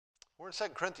We're in 2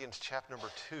 Corinthians chapter number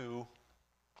 2.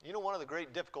 You know, one of the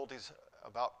great difficulties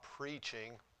about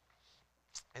preaching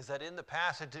is that in the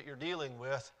passage that you're dealing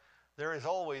with, there is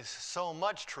always so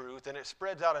much truth, and it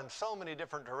spreads out in so many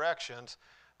different directions.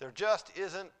 There just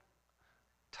isn't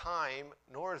time,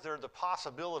 nor is there the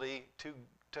possibility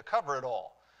to cover it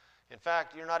all. In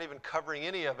fact, you're not even covering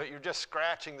any of it. You're just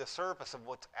scratching the surface of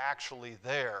what's actually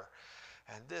there.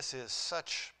 And this is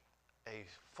such a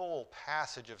full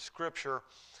passage of Scripture.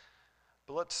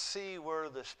 But let's see where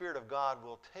the Spirit of God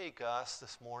will take us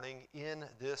this morning in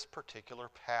this particular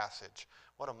passage.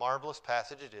 What a marvelous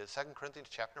passage it is. 2 Corinthians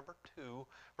chapter number 2,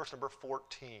 verse number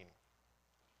 14.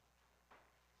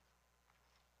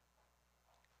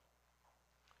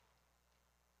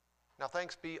 Now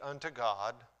thanks be unto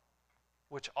God,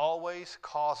 which always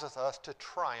causeth us to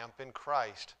triumph in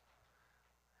Christ,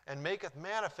 and maketh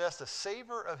manifest the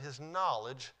savor of his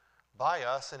knowledge by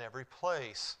us in every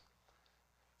place.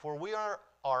 For we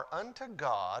are unto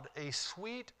God a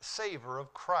sweet savor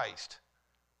of Christ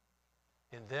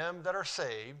in them that are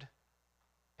saved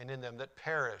and in them that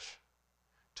perish.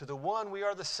 To the one we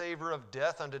are the savor of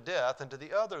death unto death, and to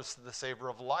the others the savor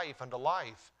of life unto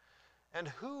life. And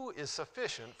who is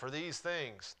sufficient for these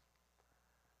things?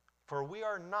 For we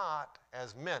are not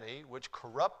as many which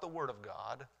corrupt the word of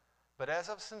God, but as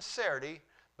of sincerity,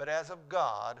 but as of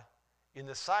God, in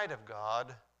the sight of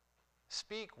God,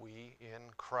 speak we in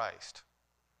Christ.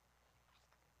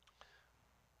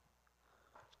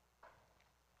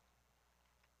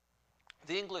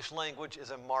 The English language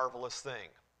is a marvelous thing.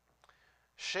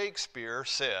 Shakespeare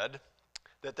said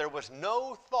that there was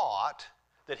no thought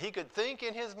that he could think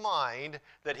in his mind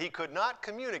that he could not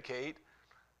communicate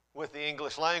with the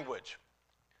English language.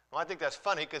 Well, I think that's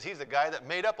funny because he's the guy that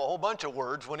made up a whole bunch of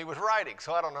words when he was writing,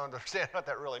 so I don't understand what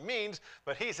that really means,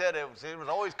 but he said it would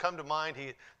always come to mind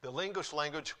the English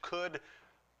language could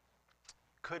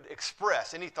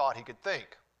express any thought he could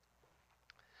think.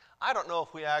 I don't know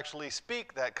if we actually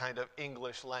speak that kind of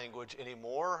English language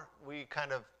anymore. We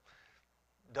kind of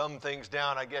dumb things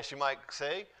down, I guess you might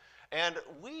say. And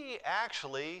we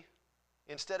actually,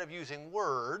 instead of using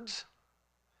words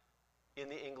in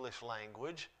the English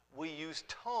language, we use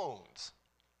tones.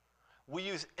 We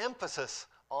use emphasis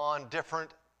on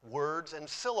different words and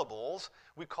syllables.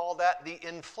 We call that the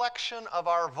inflection of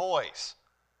our voice.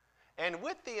 And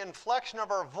with the inflection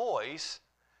of our voice,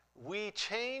 we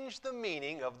change the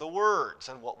meaning of the words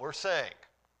and what we're saying.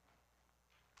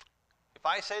 If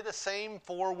I say the same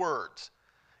 4 words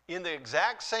in the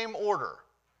exact same order,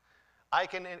 I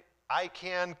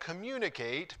can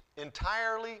communicate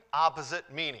entirely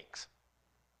opposite meanings.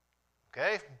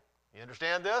 Okay? You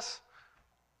understand this?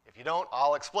 If you don't,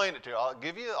 I'll explain it to you.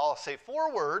 I'll say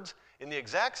 4 words in the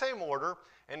exact same order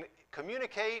and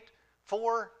communicate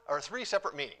 3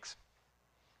 separate meanings.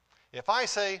 If I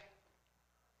say,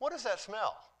 what does that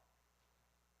smell?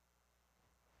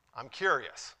 I'm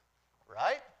curious,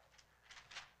 right?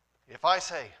 If I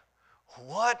say,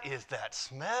 what is that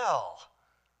smell?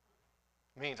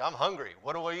 It means I'm hungry.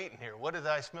 What are we eating here? What did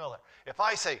I smell there? If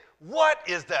I say, what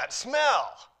is that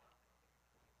smell?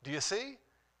 Do you see?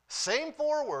 Same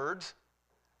 4 words,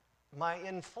 my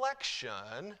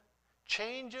inflection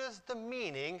changes the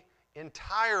meaning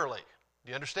entirely. Do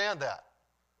you understand that?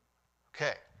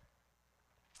 Okay.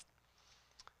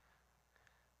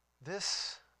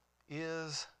 This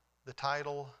is the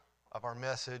title of our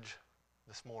message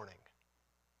this morning.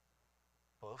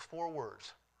 Those 4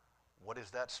 words. What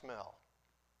is that smell?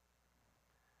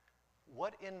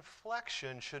 What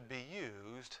inflection should be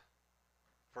used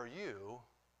for you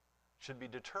should be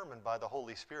determined by the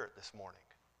Holy Spirit this morning.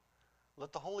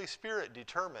 Let the Holy Spirit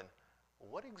determine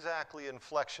what exactly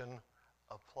inflection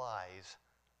applies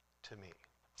to me.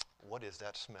 What is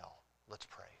that smell? Let's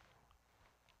pray.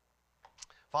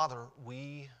 Father,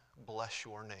 we bless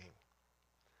your name.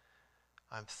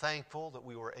 I'm thankful that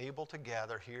we were able to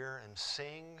gather here and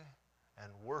sing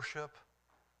and worship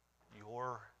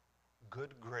your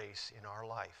good grace in our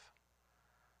life.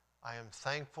 I am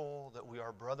thankful that we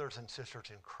are brothers and sisters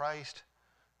in Christ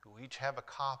who each have a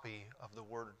copy of the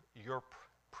word, your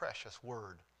precious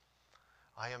word.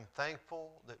 I am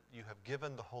thankful that you have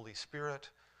given the Holy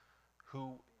Spirit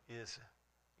who is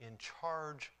in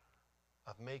charge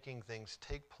of making things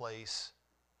take place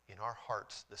in our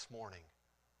hearts this morning.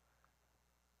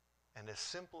 And as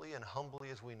simply and humbly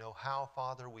as we know how,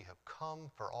 Father, we have come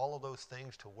for all of those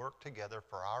things to work together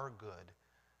for our good,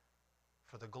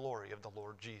 for the glory of the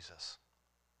Lord Jesus.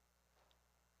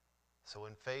 So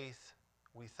in faith,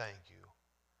 we thank you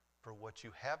for what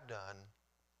you have done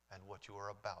and what you are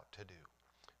about to do.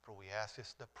 For we ask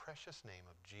this in the precious name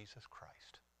of Jesus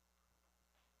Christ.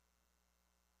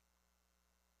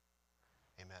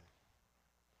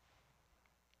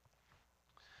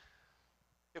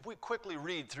 if we quickly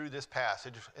read through this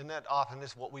passage, and that often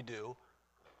is what we do,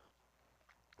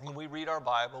 when we read our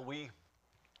Bible,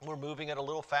 we're moving at a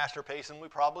little faster pace than we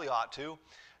probably ought to.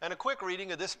 And a quick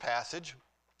reading of this passage,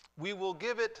 we will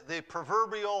give it the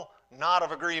proverbial nod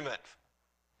of agreement.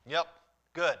 Yep,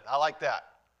 good, I like that.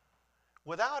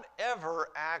 Without ever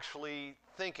actually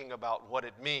thinking about what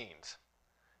it means.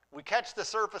 We catch the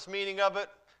surface meaning of it,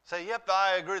 say, yep,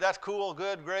 I agree, that's cool,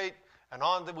 good, great, and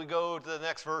on we go to the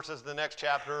next verses, the next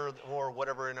chapter, or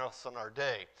whatever else in our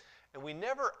day. And we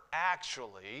never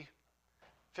actually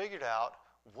figured out,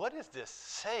 what is this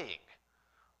saying?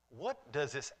 What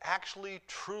does this actually,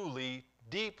 truly,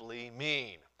 deeply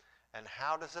mean? And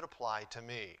how does it apply to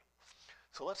me?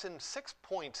 So let's, in 6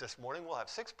 points this morning, we'll have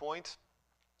 6 points.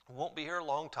 We won't be here a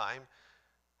long time.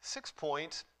 6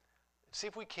 points. See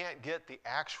if we can't get the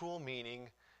actual meaning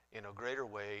in a greater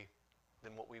way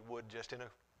than what we would just in a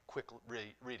quick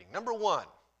reading. Number 1,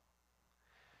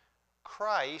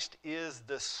 Christ is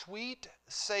the sweet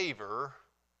savor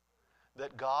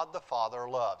that God the Father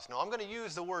loves. Now, I'm going to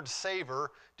use the word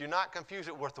savor. Do not confuse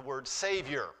it with the word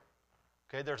Savior.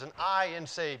 Okay, there's an I in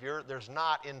Savior. There's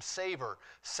not in savor.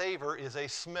 Savor is a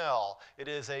smell. It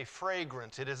is a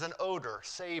fragrance. It is an odor.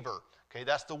 Savor. Okay,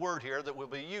 that's the word here that we'll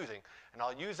be using. And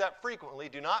I'll use that frequently.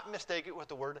 Do not mistake it with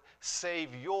the word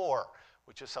Savior,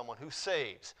 which is someone who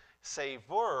saves.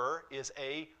 Savor is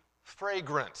a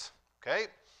fragrance. Okay?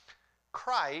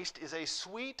 Christ is a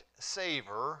sweet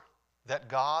savor that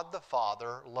God the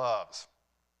Father loves.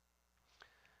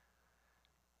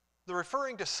 The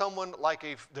referring to someone like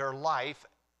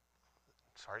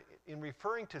in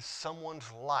referring to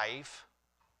someone's life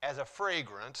as a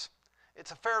fragrance, it's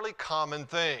a fairly common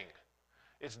thing.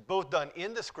 It's both done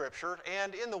in the Scripture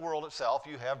and in the world itself.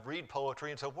 You read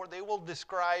poetry and so forth. They will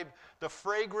describe the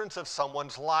fragrance of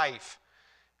someone's life.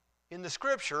 In the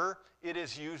Scripture, it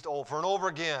is used over and over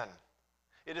again.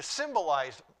 It is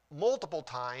symbolized multiple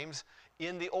times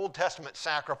in the Old Testament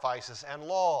sacrifices and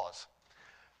laws.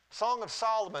 Song of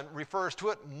Solomon refers to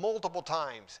it multiple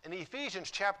times. In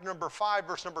Ephesians chapter number 5,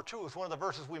 verse number 2 is one of the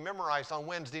verses we memorized on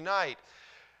Wednesday night.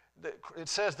 It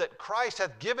says that Christ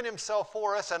hath given himself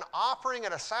for us an offering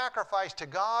and a sacrifice to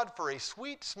God for a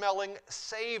sweet-smelling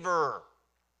savor.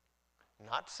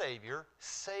 Not Savior,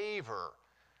 savor.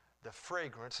 The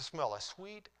fragrance, the smell, a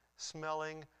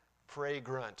sweet-smelling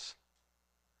fragrance.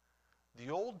 The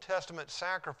Old Testament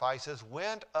sacrifices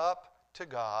went up to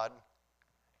God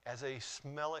as a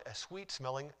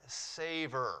sweet-smelling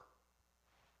savor.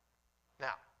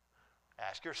 Now,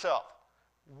 ask yourself,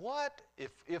 what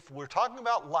if we're talking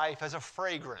about life as a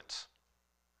fragrance,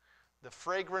 the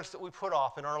fragrance that we put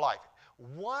off in our life,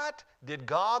 what did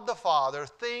God the Father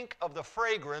think of the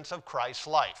fragrance of Christ's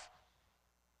life?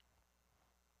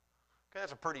 Okay,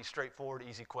 that's a pretty straightforward,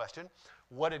 easy question.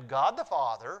 What did God the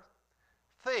Father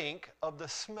think of the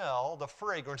smell, the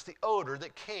fragrance, the odor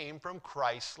that came from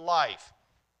Christ's life?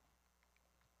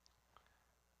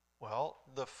 Well,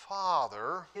 the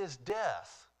Father, his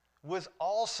death was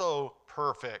also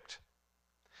perfect.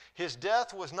 His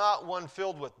death was not one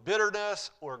filled with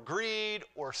bitterness or greed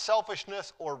or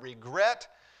selfishness or regret.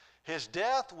 His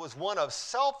death was one of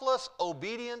selfless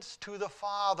obedience to the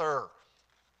Father.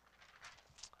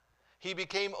 He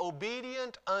became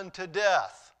obedient unto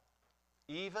death,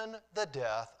 even the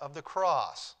death of the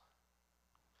cross.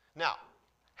 Now,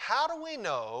 how do we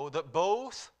know that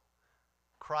both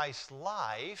Christ's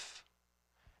life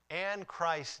and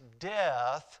Christ's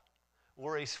death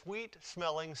were a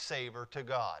sweet-smelling savor to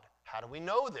God? How do we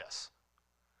know this?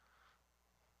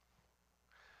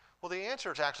 Well, the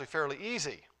answer is actually fairly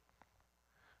easy.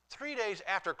 3 days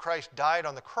after Christ died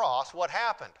on the cross, what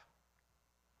happened?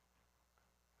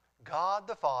 God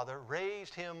the Father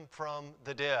raised him from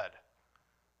the dead.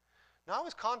 Now, I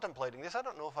was contemplating this. I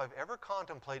don't know if I've ever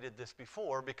contemplated this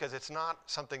before because it's not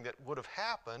something that would have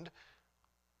happened.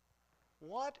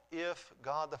 What if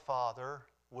God the Father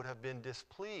would have been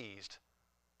displeased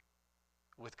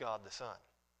with God the Son?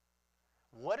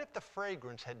 What if the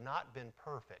fragrance had not been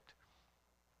perfect?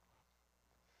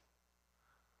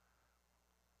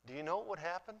 Do you know what would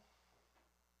happen?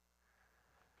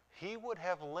 He would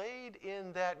have laid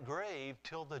in that grave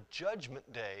till the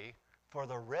judgment day for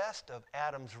the rest of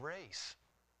Adam's race.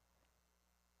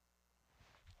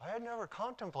 I had never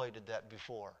contemplated that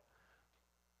before.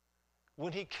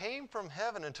 When he came from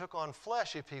heaven and took on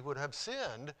flesh, if he would have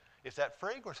sinned, if that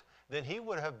fragrance, then he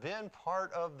would have been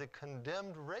part of the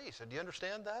condemned race. Do you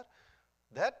understand that?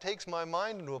 That takes my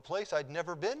mind into a place I'd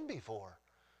never been before.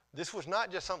 This was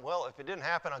not just something, well, if it didn't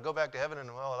happen, I'll go back to heaven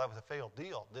and, well, that was a failed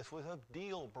deal. This was a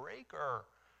deal breaker.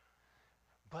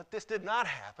 But this did not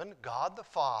happen. God the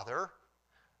Father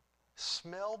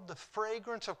smelled the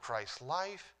fragrance of Christ's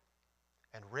life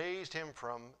and raised him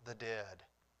from the dead.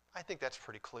 I think that's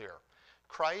pretty clear.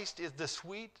 Christ is the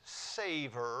sweet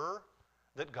savor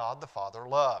that God the Father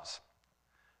loves.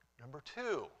 Number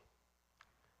two,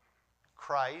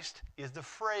 Christ is the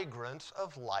fragrance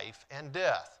of life and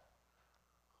death.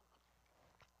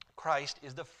 Christ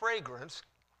is the fragrance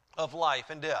of life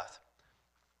and death.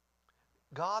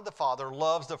 God the Father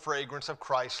loves the fragrance of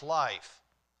Christ's life.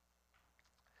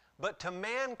 But to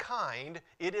mankind,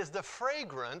 it is the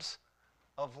fragrance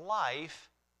of life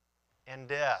and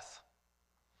death.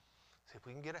 See if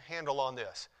we can get a handle on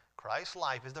this. Christ's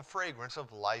life is the fragrance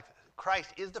of life. Christ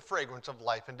is the fragrance of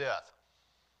life and death.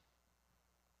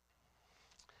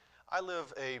 I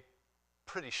live a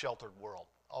pretty sheltered world,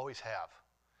 always have.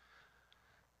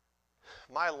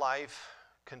 My life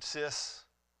consists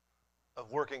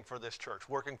of working for this church,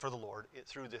 working for the Lord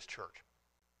through this church.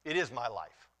 It is my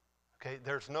life. Okay,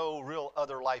 there's no real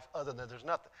other life other than there's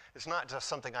nothing. It's not just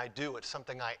something I do, it's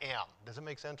something I am. Does it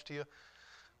make sense to you?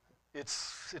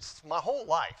 It's my whole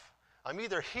life. I'm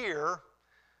either here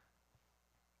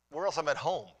or else I'm at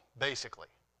home, basically.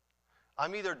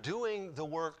 I'm either doing the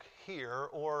work here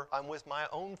or I'm with my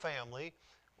own family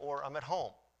or I'm at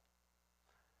home.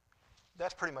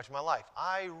 That's pretty much my life.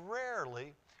 I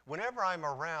rarely, whenever I'm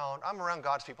around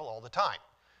God's people all the time.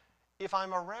 If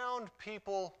I'm around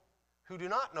people who do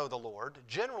not know the Lord,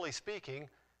 generally speaking,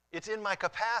 it's in my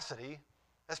capacity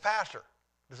as pastor.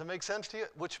 Does it make sense to you?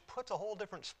 Which puts a whole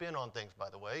different spin on things, by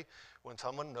the way. When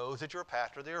someone knows that you're a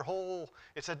pastor,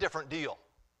 it's a different deal.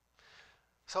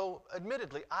 So,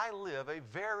 admittedly, I live a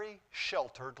very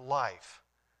sheltered life.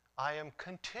 I am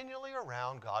continually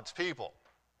around God's people.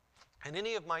 And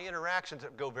any of my interactions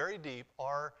that go very deep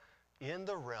are in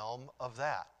the realm of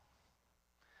that.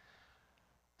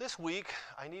 This week,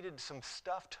 I needed some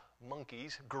stuffed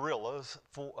monkeys, gorillas,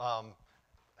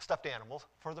 stuffed animals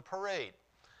for the parade.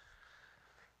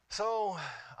 So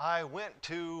I went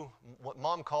to what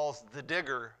Mom calls the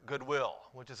Digger Goodwill,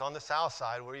 which is on the south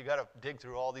side where you got to dig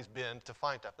through all these bins to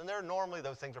find stuff. And normally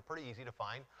those things are pretty easy to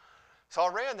find. So I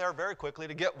ran there very quickly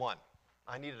to get one.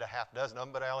 I needed a half dozen of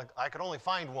them, but I could only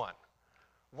find one.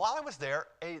 While I was there,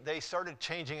 they started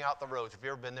changing out the roads. If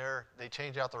you've ever been there, they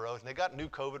changed out the roads, and they got new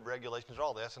COVID regulations and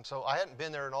all this. And so I hadn't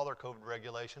been there in all their COVID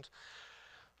regulations.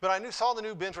 But I saw the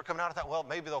new bins were coming out. I thought, well,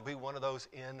 maybe there'll be one of those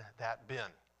in that bin.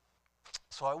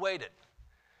 So I waited.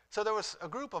 So there was a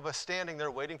group of us standing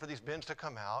there waiting for these bins to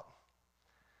come out.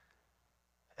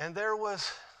 And there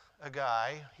was a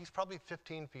guy, he's probably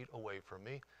 15 feet away from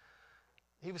me.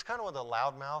 He was kind of one of the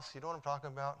loudmouths. You know what I'm talking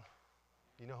about?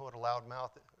 You know what a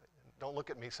loudmouth is? Don't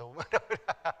look at me so much.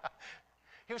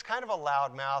 He was kind of a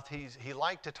loudmouth. He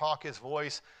liked to talk his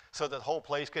voice so that the whole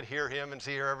place could hear him and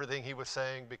hear everything he was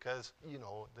saying because, you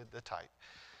know, the type.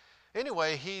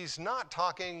 Anyway, he's not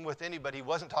talking with anybody. He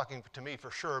wasn't talking to me for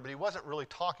sure, but he wasn't really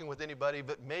talking with anybody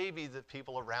but maybe the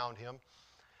people around him.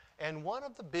 And one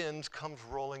of the bins comes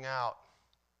rolling out.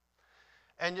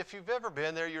 And if you've ever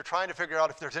been there, you're trying to figure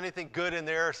out if there's anything good in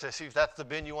there to see if that's the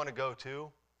bin you want to go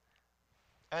to.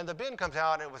 And the bin comes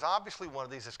out, and it was obviously one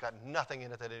of these that's got nothing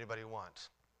in it that anybody wants.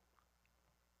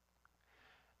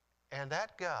 And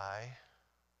that guy,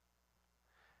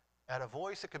 at a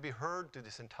voice that could be heard through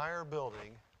this entire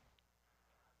building,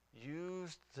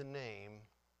 used the name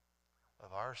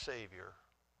of our Savior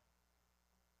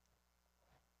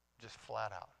just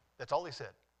flat out. That's all he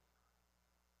said.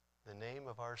 The name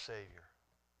of our Savior.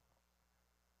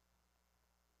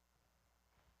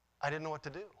 I didn't know what to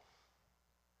do.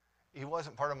 He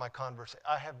wasn't part of my conversation.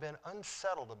 I have been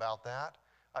unsettled about that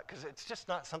because it's just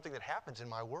not something that happens in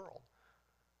my world.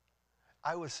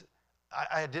 I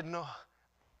didn't know.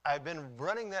 I've been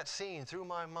running that scene through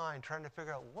my mind, trying to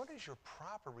figure out what is your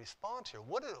proper response here?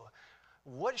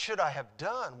 What should I have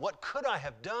done? What could I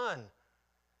have done?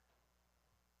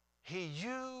 He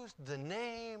used the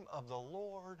name of the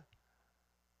Lord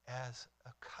as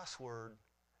a cuss word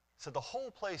so the whole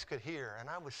place could hear. And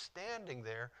I was standing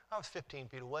there. I was 15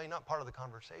 feet away, not part of the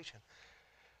conversation.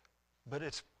 But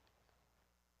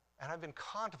and I've been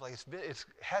contemplating. It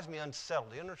has me unsettled.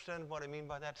 Do you understand what I mean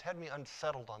by that? It's had me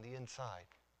unsettled on the inside.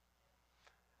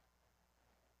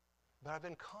 But I've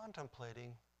been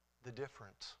contemplating the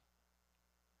difference.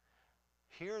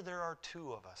 Here there are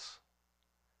two of us,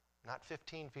 not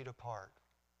 15 feet apart.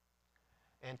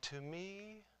 And to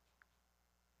me,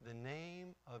 the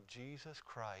name of Jesus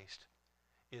Christ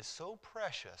is so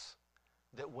precious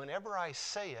that whenever I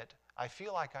say it, I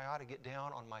feel like I ought to get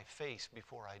down on my face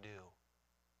before I do.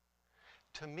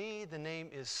 To me, the name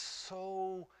is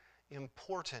so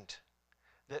important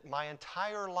that my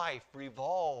entire life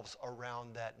revolves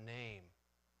around that name.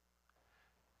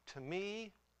 To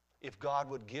me, if God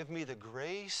would give me the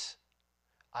grace,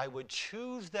 I would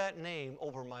choose that name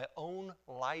over my own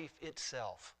life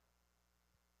itself.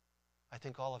 I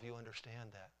think all of you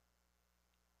understand that.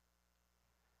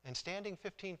 And standing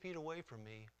 15 feet away from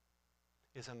me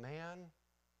is a man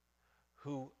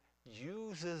who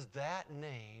uses that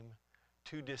name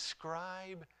to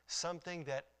describe something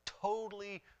that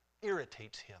totally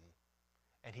irritates him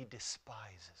and he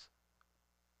despises.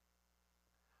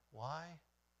 Why?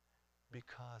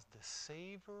 Because the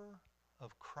savor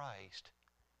of Christ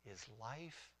is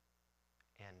life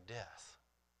and death.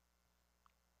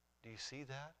 Do you see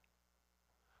that?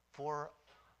 For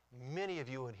many of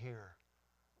you in here,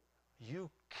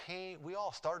 we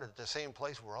all started at the same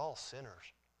place. We're all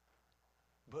sinners.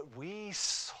 But we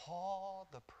saw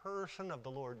the person of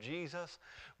the Lord Jesus.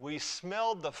 We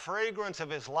smelled the fragrance of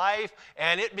his life,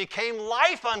 and it became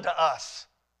life unto us.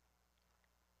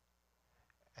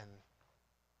 And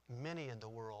many in the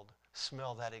world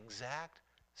smell that exact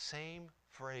same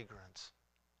fragrance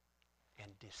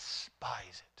and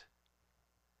despise it.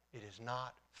 It is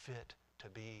not fit to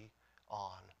be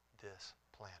on this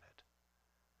planet.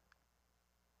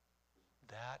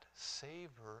 That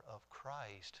savor of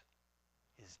Christ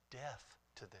is death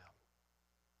to them.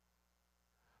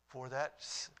 For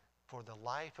the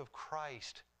life of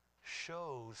Christ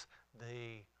shows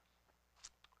the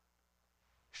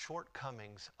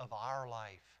shortcomings of our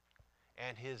life,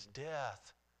 and his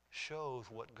death shows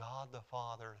what God the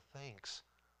Father thinks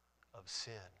of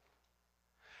sin.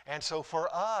 And so for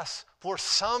us, for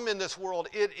some in this world,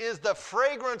 it is the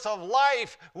fragrance of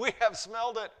life. We have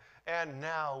smelled it, and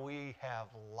now we have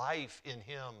life in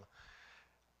him.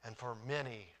 And for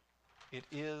many, it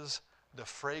is the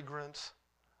fragrance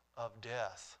of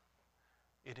death.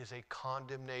 It is a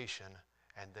condemnation,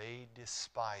 and they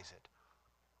despise it.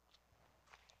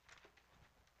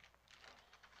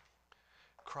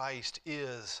 Christ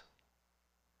is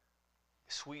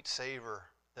a sweet savor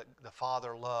that the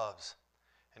Father loves,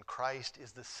 and Christ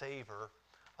is the savor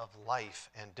of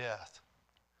life and death.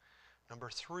 Number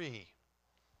 3,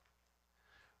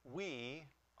 we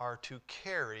are to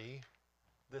carry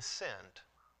the scent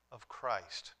of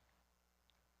Christ.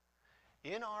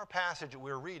 In our passage that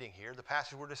we're reading here, the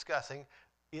passage we're discussing,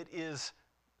 it's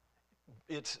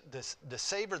the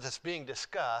savor that's being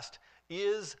discussed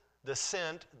is the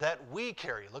scent that we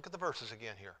carry. Look at the verses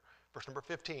again here. Verse number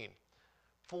 15.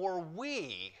 For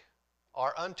we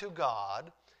are unto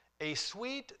God a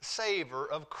sweet savor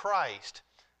of Christ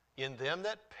in them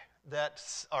that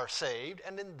are saved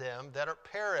and in them that are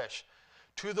perish.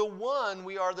 To the one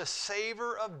we are the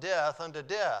savor of death unto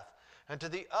death, and to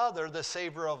the other the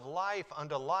savor of life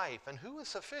unto life. And who is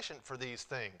sufficient for these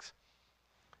things?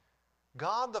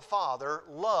 God the Father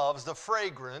loves the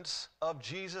fragrance of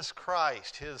Jesus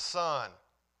Christ, his Son.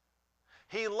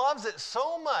 He loves it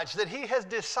so much that he has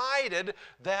decided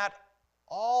that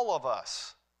all of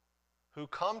us who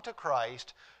come to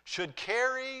Christ should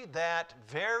carry that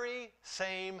very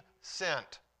same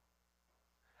scent.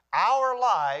 Our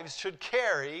lives should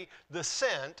carry the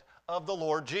scent of the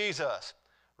Lord Jesus.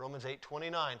 Romans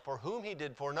 8:29, for whom he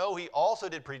did foreknow, he also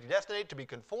did predestinate to be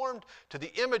conformed to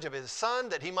the image of his Son,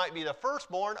 that he might be the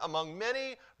firstborn among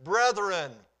many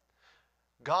brethren.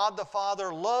 God the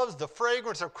Father loves the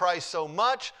fragrance of Christ so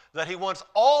much that he wants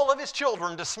all of his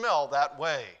children to smell that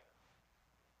way.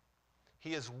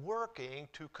 He is working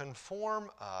to conform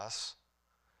us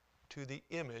to the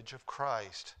image of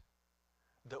Christ,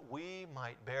 that we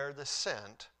might bear the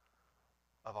scent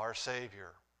of our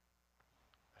Savior.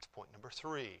 That's point number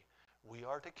 3. We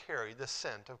are to carry the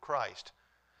scent of Christ.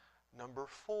 Number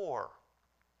 4,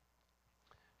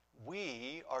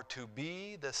 we are to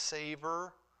be the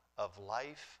savor of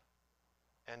life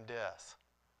and death.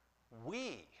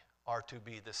 We are to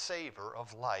be the savor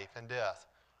of life and death.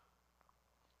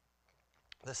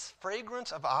 The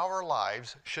fragrance of our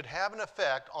lives should have an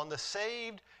effect on the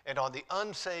saved and on the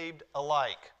unsaved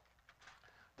alike.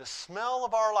 The smell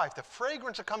of our life, the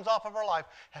fragrance that comes off of our life,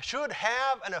 should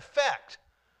have an effect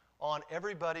on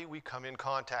everybody we come in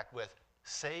contact with,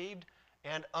 saved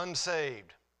and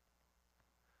unsaved.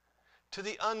 To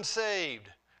the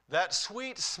unsaved, that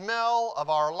sweet smell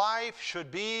of our life should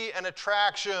be an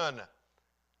attraction,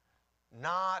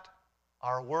 not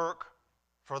our work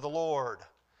for the Lord.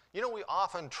 You know, we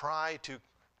often try to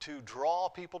draw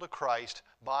people to Christ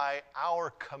by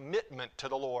our commitment to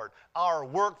the Lord, our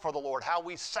work for the Lord, how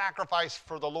we sacrifice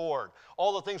for the Lord,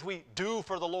 all the things we do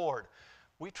for the Lord.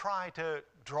 We try to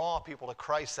draw people to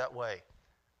Christ that way.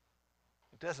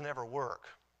 It doesn't ever work.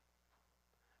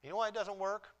 You know why it doesn't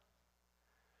work?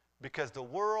 because the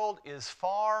world is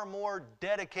far more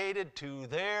dedicated to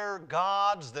their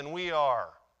gods than we are.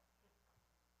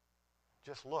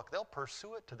 Just look, they'll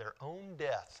pursue it to their own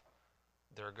death,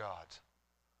 their gods.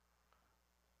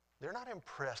 They're not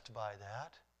impressed by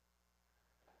that.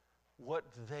 What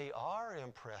they are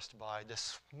impressed by, the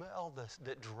smell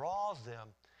that draws them,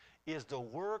 is the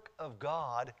work of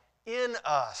God in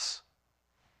us.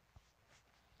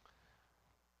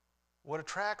 What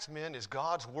attracts men is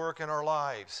God's work in our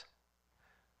lives.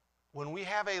 When we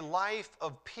have a life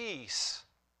of peace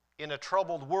in a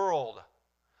troubled world,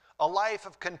 a life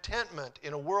of contentment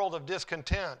in a world of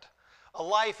discontent, a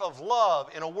life of love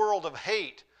in a world of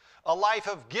hate, a life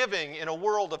of giving in a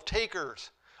world of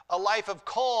takers, a life of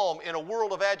calm in a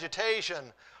world of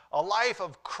agitation, a life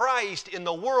of Christ in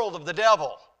the world of the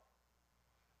devil.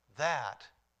 That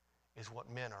is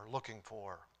what men are looking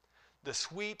for. The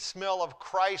sweet smell of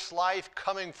Christ's life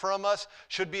coming from us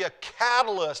should be a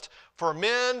catalyst for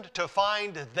men to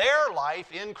find their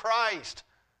life in Christ.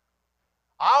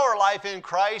 Our life in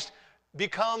Christ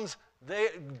brings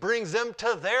them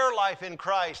to their life in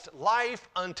Christ, life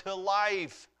unto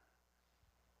life.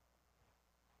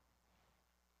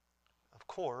 Of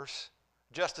course,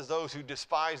 just as those who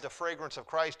despised the fragrance of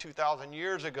Christ 2,000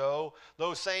 years ago,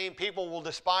 those same people will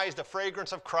despise the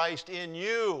fragrance of Christ in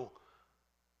you.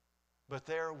 But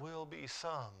there will be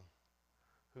some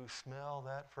who smell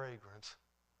that fragrance,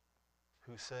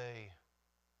 who say,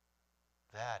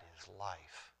 that is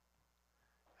life.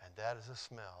 And that is a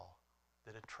smell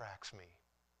that attracts me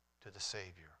to the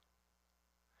Savior.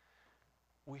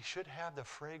 We should have the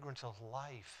fragrance of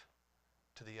life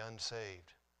to the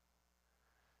unsaved.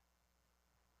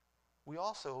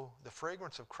 The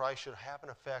fragrance of Christ should have an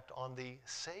effect on the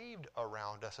saved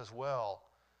around us as well.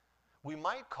 We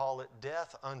might call it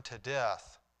death unto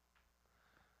death.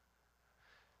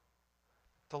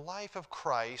 The life of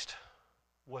Christ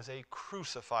was a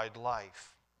crucified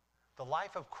life. The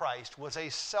life of Christ was a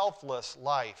selfless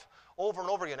life. Over and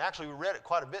over again, actually we read it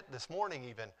quite a bit this morning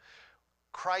even.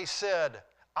 Christ said,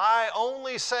 I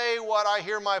only say what I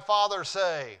hear my Father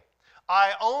say.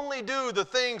 I only do the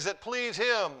things that please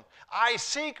Him. I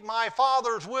seek my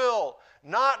Father's will.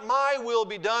 Not my will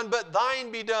be done, but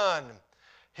thine be done.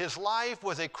 His life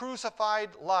was a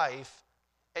crucified life,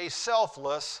 a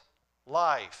selfless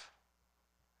life.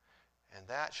 And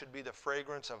that should be the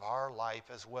fragrance of our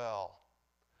life as well.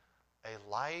 A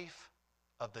life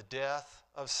of the death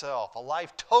of self. A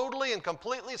life totally and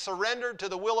completely surrendered to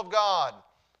the will of God.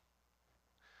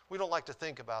 We don't like to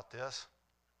think about this.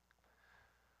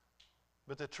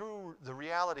 But the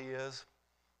reality is,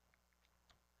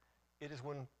 it is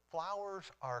when flowers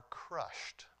are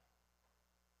crushed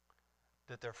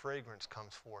that their fragrance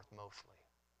comes forth mostly.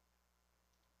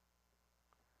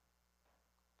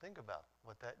 Think about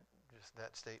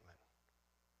that statement.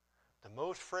 The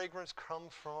most fragrance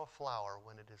comes from a flower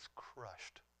when it is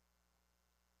crushed.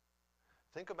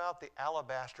 Think about the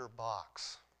alabaster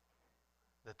box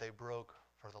that they broke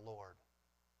for the Lord.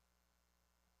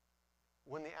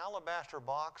 When the alabaster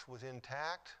box was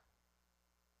intact,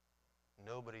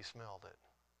 nobody smelled it.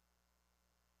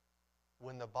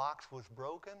 When the box was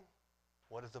broken,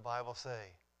 what does the Bible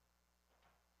say?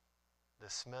 The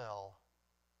smell,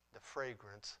 the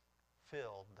fragrance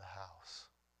filled the house.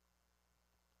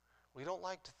 We don't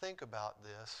like to think about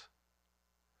this,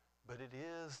 but it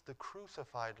is the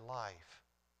crucified life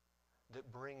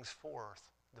that brings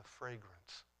forth the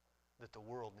fragrance that the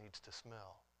world needs to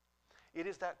smell. It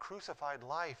is that crucified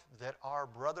life that our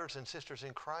brothers and sisters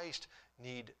in Christ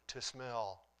need to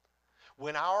smell.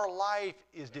 When our life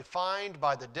is defined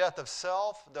by the death of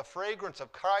self, the fragrance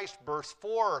of Christ bursts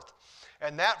forth.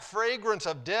 And that fragrance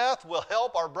of death will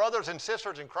help our brothers and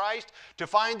sisters in Christ to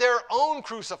find their own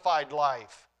crucified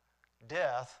life.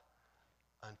 Death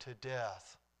unto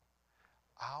death.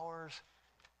 Our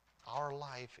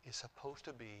life is supposed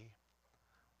to be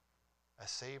a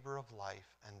savor of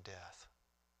life and death.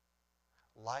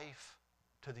 Life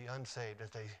to the unsaved. As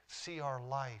they see our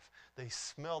life, they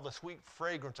smell the sweet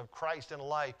fragrance of Christ in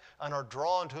life and are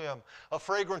drawn to Him. A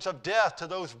fragrance of death to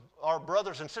those, our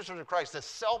brothers and sisters in Christ, the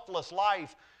selfless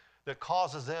life that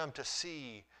causes them to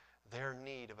see their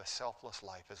need of a selfless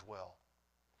life as well.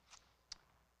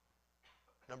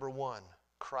 Number one,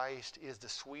 Christ is the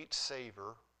sweet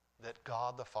savor that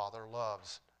God the Father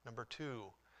loves. Number two,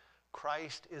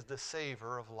 Christ is the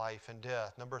savor of life and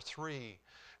death. Number three,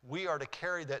 we are to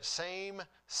carry that same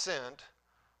scent,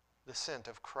 the scent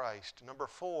of Christ. Number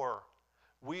four,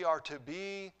 we are to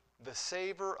be the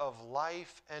savor of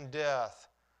life and death.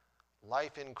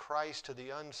 Life in Christ to the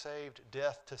unsaved,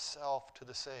 death to self to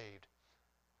the saved.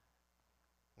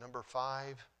 Number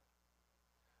five,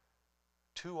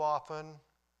 Too often,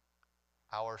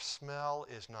 our smell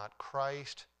is not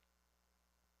Christ,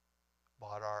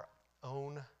 but our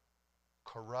own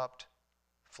corrupt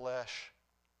flesh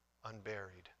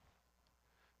unburied.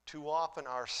 Too often,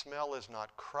 our smell is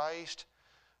not Christ,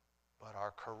 but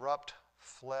our corrupt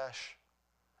flesh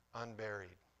unburied.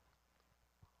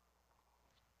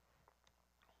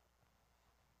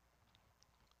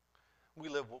 We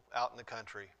live out in the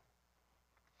country.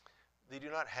 They do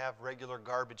not have regular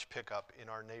garbage pickup in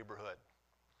our neighborhood.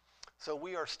 So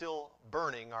we are still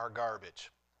burning our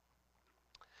garbage.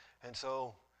 And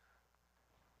so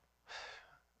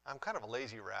I'm kind of a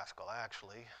lazy rascal,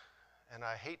 actually, and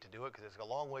I hate to do it because it's a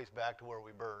long ways back to where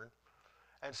we burn.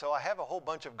 And so I have a whole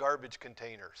bunch of garbage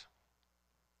containers.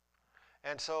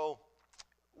 And so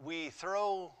we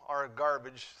throw our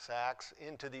garbage sacks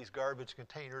into these garbage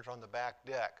containers on the back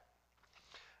deck.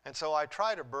 And so I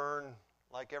try to burn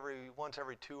like once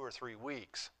every 2 or 3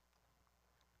 weeks.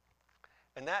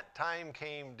 And that time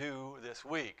came due this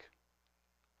week.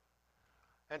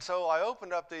 And so I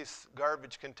opened up these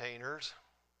garbage containers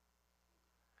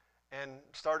and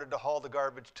started to haul the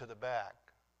garbage to the back.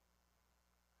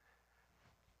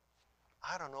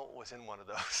 I don't know what was in one of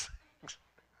those things.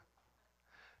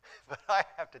 But I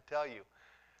have to tell you,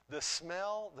 the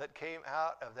smell that came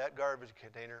out of that garbage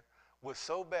container was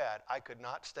so bad I could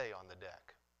not stay on the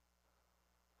deck.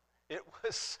 It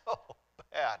was so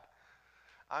bad.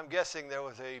 I'm guessing there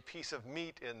was a piece of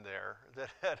meat in there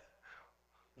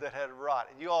that had rot.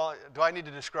 You all, do I need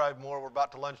to describe more? We're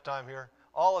about to lunchtime here.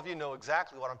 All of you know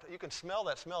exactly what you can smell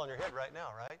that smell in your head right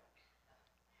now, right?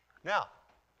 Now,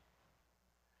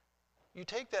 you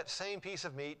take that same piece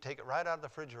of meat, take it right out of the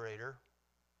refrigerator,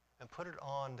 and put it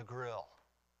on the grill.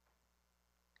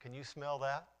 Can you smell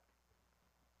that?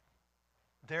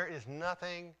 There is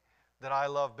nothing that I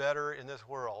love better in this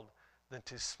world than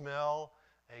to smell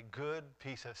a good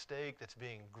piece of steak that's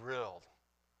being grilled.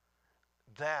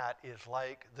 That is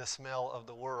like the smell of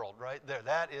the world right there.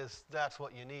 That's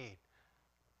what you need.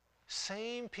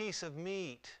 Same piece of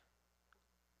meat,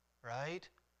 right?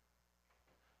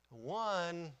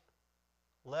 One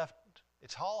left,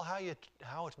 it's all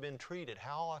how it's been treated,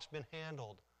 how it's been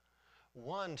handled.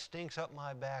 One stinks up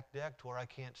my back deck to where I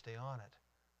can't stay on it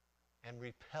and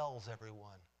repels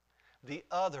everyone. The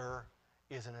other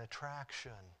is an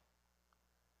attraction.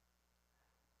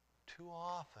 Too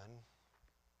often,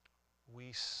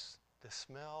 the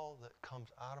smell that comes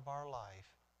out of our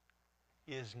life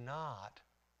is not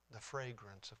the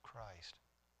fragrance of Christ.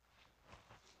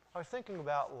 I was thinking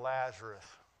about Lazarus.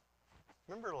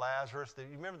 Remember Lazarus?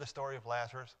 You remember the story of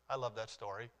Lazarus? I love that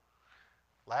story.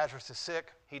 Lazarus is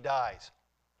sick. He dies.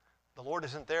 The Lord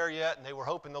isn't there yet, and they were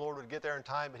hoping the Lord would get there in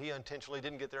time, but he intentionally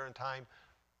didn't get there in time.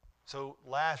 So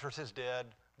Lazarus is dead.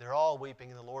 They're all weeping,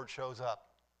 and the Lord shows up.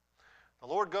 The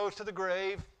Lord goes to the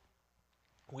grave,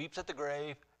 weeps at the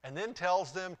grave, and then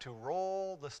tells them to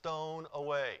roll the stone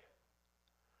away.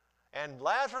 And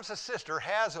Lazarus' sister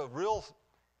has a real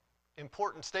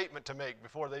important statement to make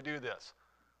before they do this.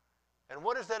 And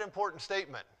what is that important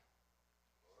statement?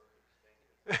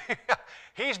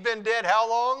 He's been dead how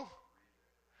long?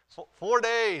 4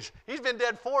 days. He's been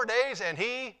dead 4 days and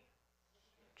he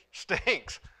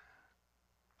stinks.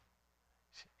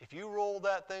 If you roll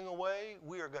that thing away,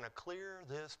 we are going to clear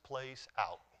this place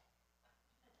out.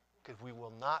 Because we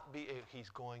will not be, he's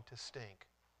going to stink.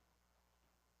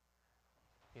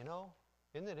 You know,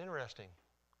 isn't it interesting?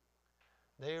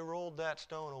 They rolled that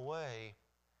stone away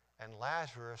and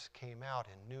Lazarus came out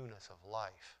in newness of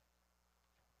life.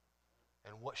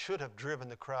 And what should have driven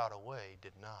the crowd away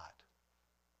did not.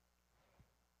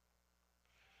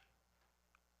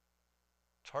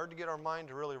 It's hard to get our mind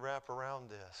to really wrap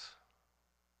around this.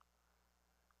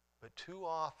 But too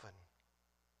often,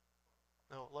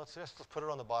 no, let's put it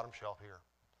on the bottom shelf here.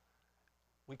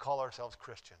 We call ourselves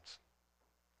Christians,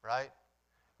 right?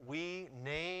 We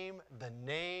name the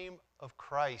name of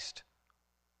Christ.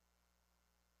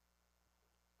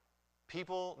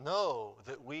 People know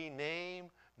that we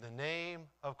name the name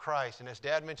of Christ. And as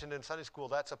Dad mentioned in Sunday school,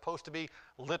 that's supposed to be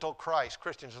little Christ.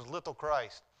 Christians is little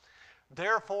Christ.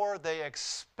 Therefore, they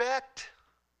expect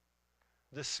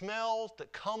the smell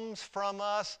that comes from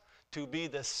us to be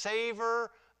the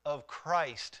savor of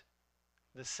Christ,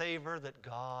 the savor that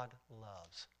God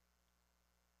loves.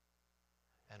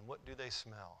 And what do they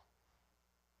smell?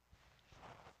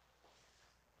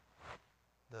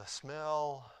 The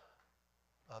smell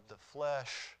of the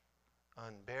flesh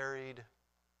unburied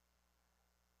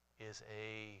is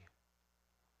a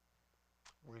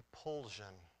repulsion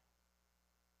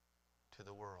to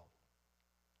the world.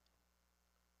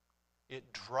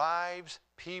 It drives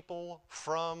people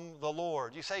from the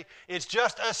Lord. You say, it's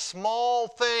just a small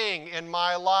thing in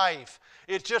my life.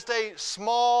 It's just a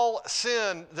small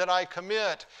sin that I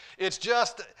commit. It's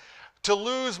just to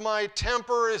lose my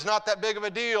temper is not that big of a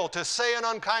deal. To say an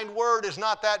unkind word is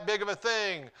not that big of a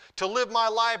thing. To live my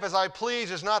life as I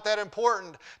please is not that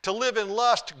important. To live in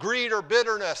lust, greed, or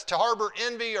bitterness, to harbor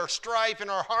envy or strife in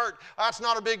our heart, that's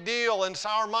not a big deal. In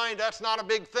our mind, that's not a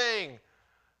big thing.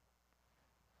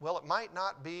 Well, it might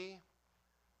not be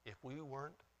if we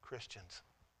weren't Christians.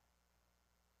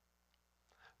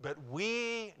 But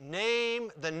we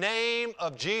name the name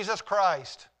of Jesus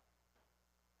Christ.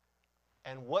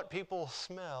 And what people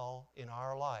smell in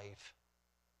our life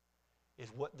is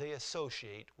what they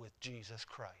associate with Jesus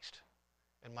Christ.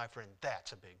 And my friend,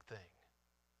 that's a big thing.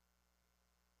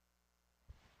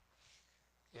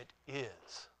 It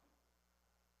is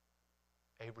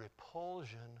a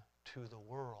repulsion to the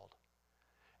world.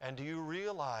 And do you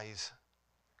realize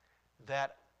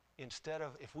that instead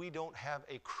of, if we don't have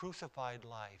a crucified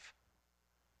life,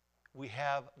 we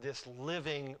have this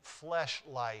living flesh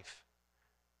life,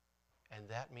 and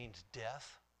that means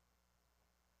death?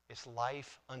 It's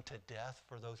life unto death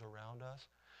for those around us.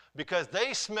 Because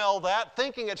they smell that,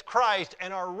 thinking it's Christ,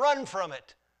 and are run from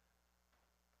it.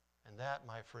 And that,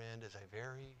 my friend, is a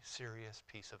very serious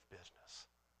piece of business.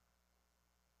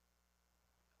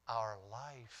 Our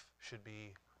life should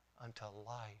be unto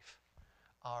life.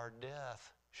 Our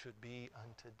death should be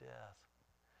unto death.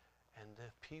 And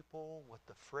the people with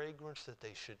the fragrance that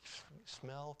they should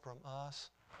smell from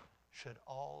us should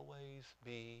always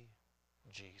be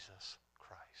Jesus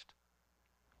Christ.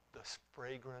 The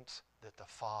fragrance that the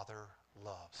Father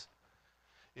loves.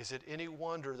 Is it any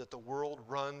wonder that the world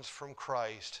runs from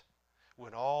Christ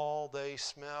when all they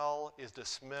smell is the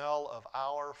smell of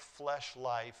our flesh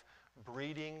life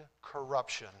breeding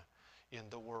corruption in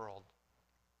the world?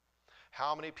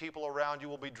 How many people around you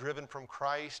will be driven from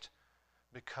Christ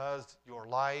because your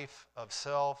life of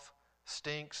self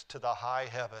stinks to the high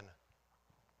heaven?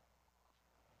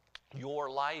 Your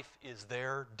life is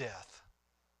their death,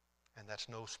 and that's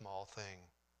no small thing.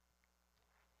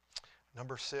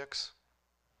 Number 6,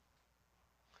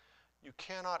 you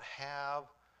cannot have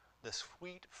the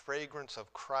sweet fragrance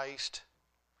of Christ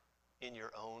in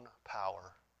your own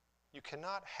power. You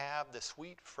cannot have the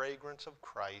sweet fragrance of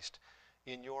Christ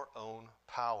in your own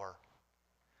power.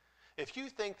 If you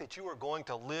think that you are going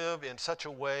to live in such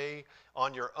a way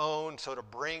on your own so to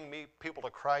bring people to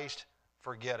Christ,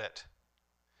 forget it.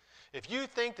 If you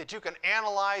think that you can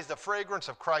analyze the fragrance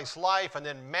of Christ's life and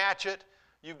then match it,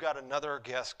 you've got another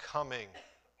guess coming.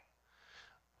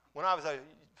 When I was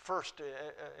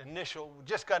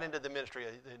just got into the ministry,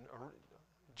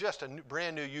 just a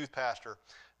brand new youth pastor,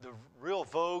 the real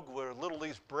vogue were little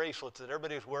these bracelets that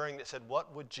everybody was wearing that said,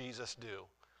 "What would Jesus do?"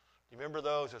 You remember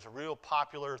those? It was a real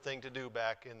popular thing to do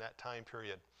back in that time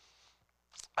period.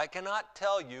 I cannot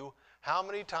tell you how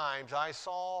many times I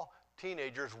saw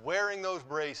teenagers wearing those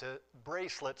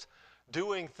bracelets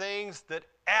doing things that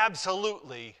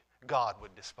absolutely God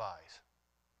would despise.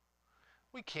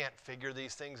 We can't figure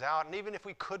these things out, and even if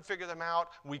we could figure them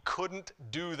out, we couldn't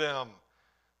do them.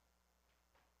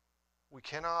 We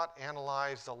cannot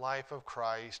analyze the life of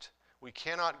Christ. We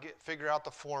cannot figure out the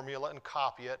formula and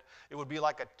copy it. It would be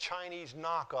like a Chinese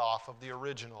knockoff of the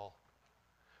original.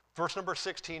 Verse number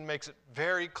 16 makes it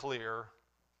very clear,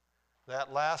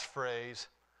 that last phrase,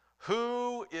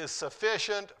 who is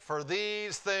sufficient for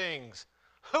these things?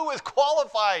 Who is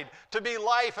qualified to be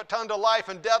life unto life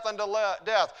and death unto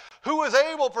death? Who is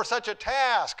able for such a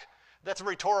task? That's a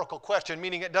rhetorical question,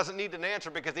 meaning it doesn't need an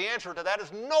answer, because the answer to that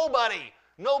is nobody.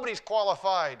 Nobody's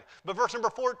qualified. But verse number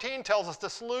 14 tells us the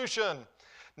solution.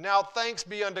 Now thanks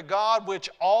be unto God, which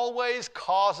always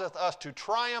causeth us to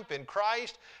triumph in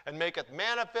Christ, and maketh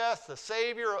manifest the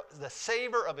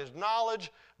savor of his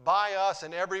knowledge by us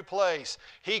in every place.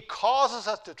 He causes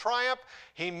us to triumph.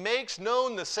 He makes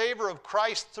known the savor of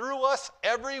Christ through us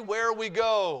everywhere we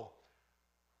go.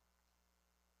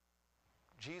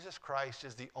 Jesus Christ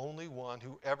is the only one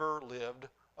who ever lived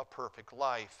a perfect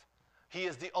life. He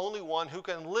is the only one who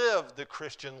can live the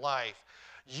Christian life.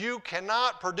 You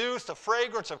cannot produce the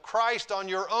fragrance of Christ on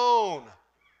your own.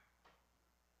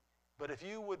 But if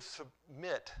you would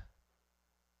submit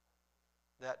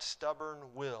that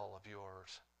stubborn will of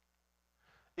yours,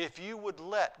 if you would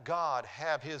let God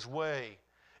have his way,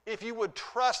 if you would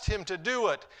trust him to do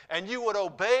it, and you would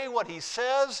obey what he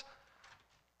says,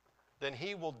 then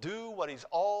he will do what he's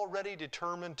already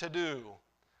determined to do.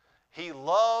 He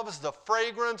loves the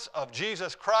fragrance of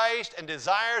Jesus Christ and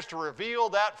desires to reveal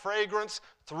that fragrance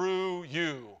through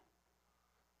you.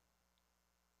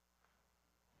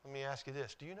 Let me ask you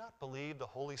this. Do you not believe the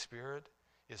Holy Spirit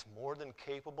is more than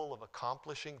capable of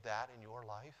accomplishing that in your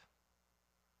life?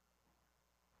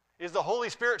 Is the Holy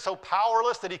Spirit so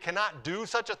powerless that he cannot do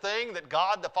such a thing that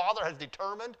God the Father has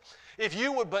determined? If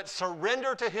you would but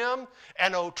surrender to him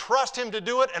and trust him to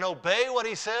do it and obey what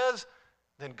he says,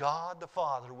 then God the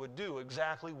Father would do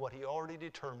exactly what he already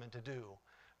determined to do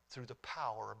through the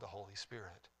power of the Holy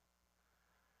Spirit.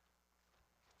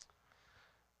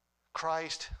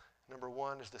 Christ, number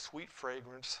one, is the sweet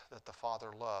fragrance that the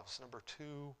Father loves. Number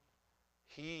two,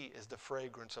 he is the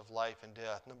fragrance of life and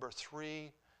death. Number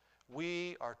three,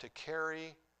 we are to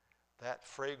carry that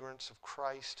fragrance of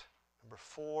Christ. Number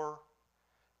four,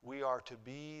 we are to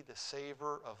be the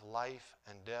savor of life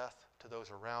and death to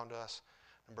those around us.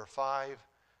 Number five,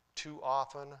 too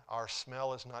often our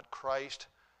smell is not Christ,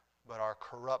 but our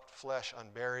corrupt flesh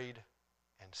unburied.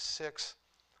 And six,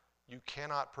 you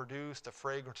cannot produce the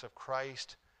fragrance of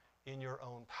Christ in your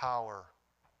own power.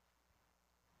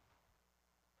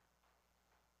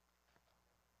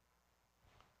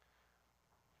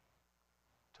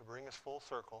 To bring us full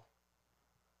circle,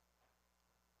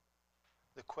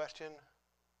 the question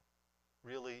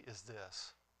really is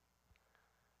this.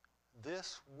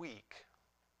 This week,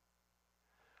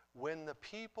 when the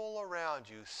people around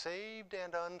you, saved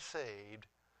and unsaved,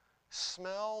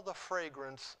 smell the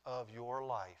fragrance of your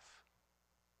life,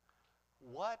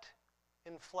 what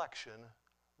inflection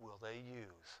will they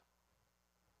use?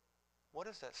 What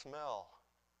is that smell?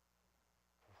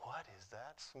 What is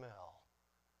that smell?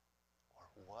 Or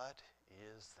what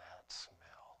is that smell?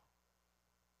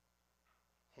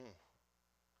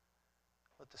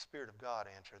 Let the Spirit of God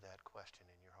answer that question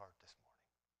in your heart this morning.